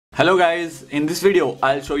Hello guys, in this video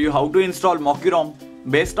I'll show you how to install Mocky-ROM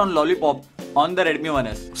based on Lollipop on the Redmi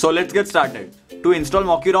 1S. So let's get started. To install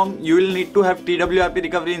Mocky-ROM, you will need to have TWRP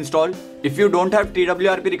recovery installed. If you don't have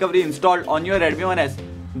TWRP recovery installed on your Redmi 1S,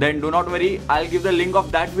 then do not worry, I'll give the link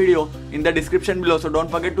of that video in the description below, so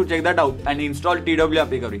don't forget to check that out and install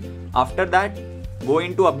TWRP recovery. After that, go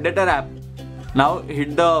into Updater app. Now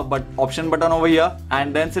hit the option button over here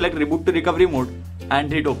and then select reboot to recovery mode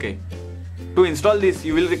and hit OK. To install this,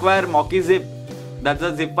 you will require Mocky zip, that's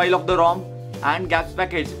the zip file of the ROM, and gaps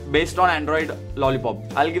package based on Android Lollipop.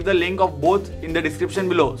 I'll give the link of both in the description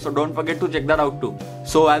below, so don't forget to check that out too.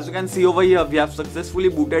 So as you can see over here, we have successfully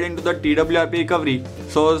booted into the TWRP recovery.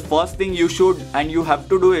 So first thing you should and you have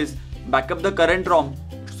to do is backup the current ROM,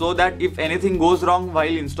 so that if anything goes wrong while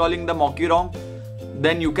installing the Mocky-ROM,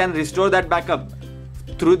 then you can restore that backup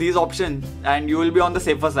through these options and you will be on the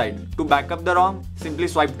safer side. To backup the ROM, simply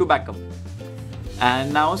swipe to backup.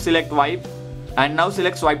 And now select wipe, and now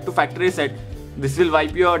select swipe to factory reset. This will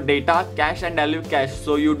wipe your data, cache and Dalvik cache,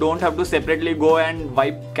 so you don't have to separately go and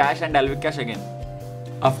wipe cache and Dalvik cache again.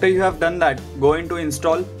 After you have done that, go into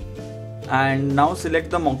install and now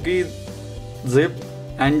select the Mocky zip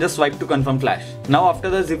and just swipe to confirm flash. Now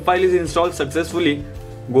after the zip file is installed successfully,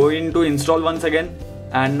 go into install once again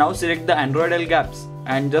and now select the Android L gaps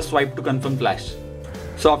and just swipe to confirm flash.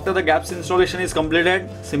 So after the gaps installation is completed,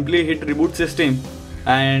 simply hit reboot system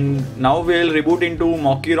and now we will reboot into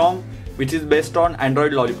Mocky-ROM, which is based on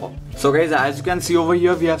Android Lollipop. So guys, as you can see over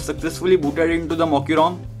here, we have successfully booted into the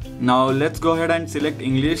Mocky-ROM. Now let's go ahead and select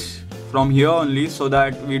English from here only, so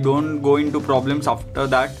that we don't go into problems after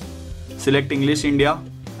that. Select English India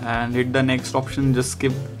and hit the next option, just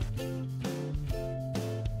skip.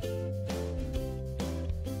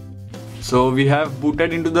 So we have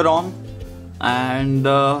booted into the ROM and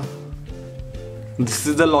this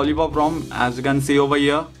is the Lollipop ROM as you can see over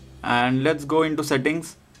here, and let's go into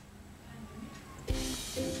settings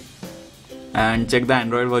and check the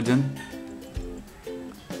Android version.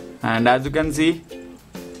 And as you can see,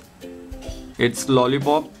 it's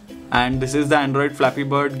Lollipop and this is the Android Flappy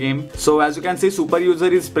Bird game. So as you can see, super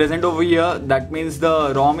user is present over here, that means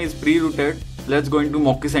the ROM is pre-rooted. Let's go into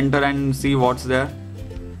Mocky Center and see what's there.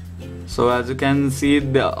 So as you can see,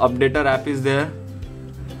 the Updater app is there.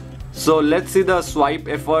 So let's see the swipe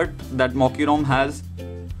effort that Mocky-ROM has.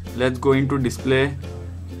 Let's go into display.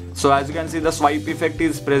 So as you can see, the swipe effect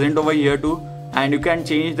is present over here too, and you can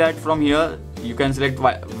change that from here. You can select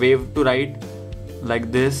wave to right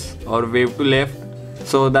like this or wave to left.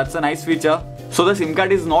 So that's a nice feature. So the SIM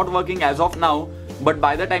card is not working as of now, but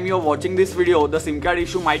by the time you are watching this video, the SIM card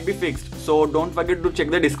issue might be fixed. So don't forget to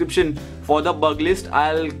check the description for the bug list.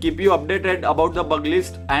 I'll keep you updated about the bug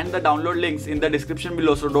list and the download links in the description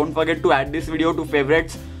below. So don't forget to add this video to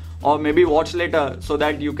favorites or maybe watch later, so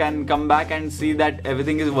that you can come back and see that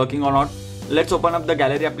everything is working or not. Let's open up the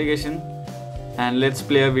gallery application and let's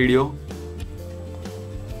play a video.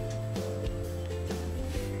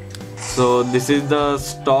 So this is the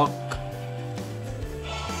stock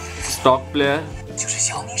player,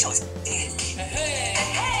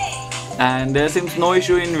 and there seems no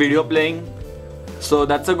issue in video playing, so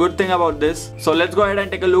that's a good thing about this. So let's go ahead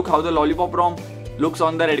and take a look how the Lollipop ROM looks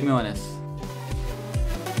on the Redmi 1S.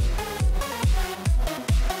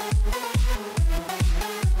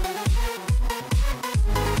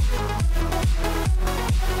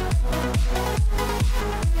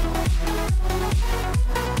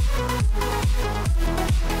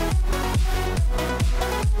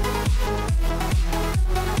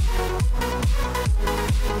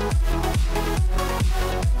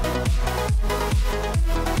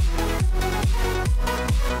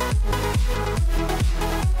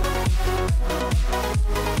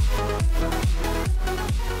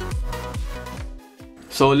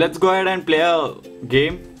 So let's go ahead and play a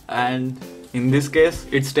game, and in this case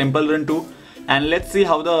it's Temple Run 2, and let's see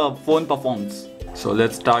how the phone performs. So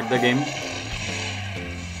let's start the game.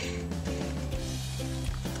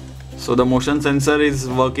 So the motion sensor is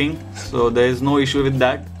working, so there is no issue with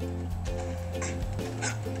that.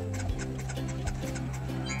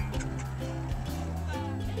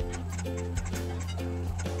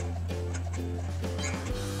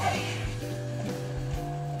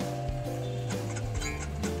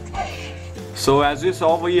 So as you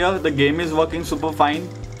saw over here, the game is working super fine.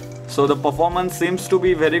 So the performance seems to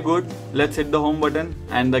be very good. Let's hit the home button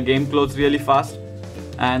and the game closes really fast.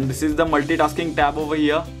 And this is the multitasking tab over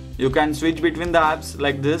here. You can switch between the apps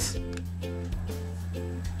like this.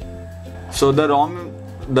 So the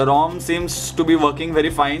ROM seems to be working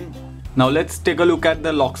very fine. Now let's take a look at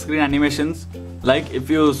the lock screen animations. Like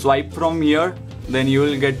if you swipe from here, then you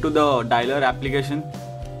will get to the dialer application,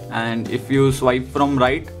 and if you swipe from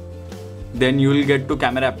right, then you will get to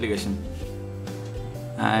camera application.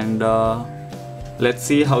 And let's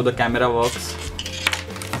see how the camera works.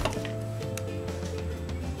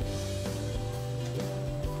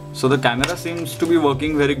 So the camera seems to be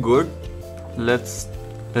working very good. Let's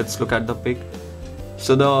look at the pic.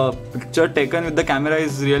 So the picture taken with the camera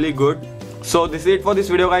is really good. So this is it for this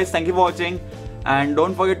video, guys. Thank you for watching, and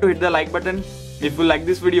don't forget to hit the like button if you like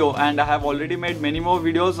this video. And I have already made many more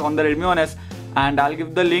videos on the Redmi 1S, and I'll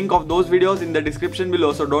give the link of those videos in the description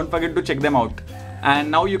below, so don't forget to check them out. And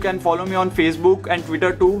now you can follow me on Facebook and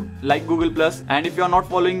Twitter too, like Google+. And if you are not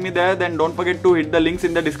following me there, then don't forget to hit the links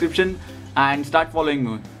in the description and start following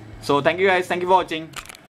me. So thank you guys, thank you for watching.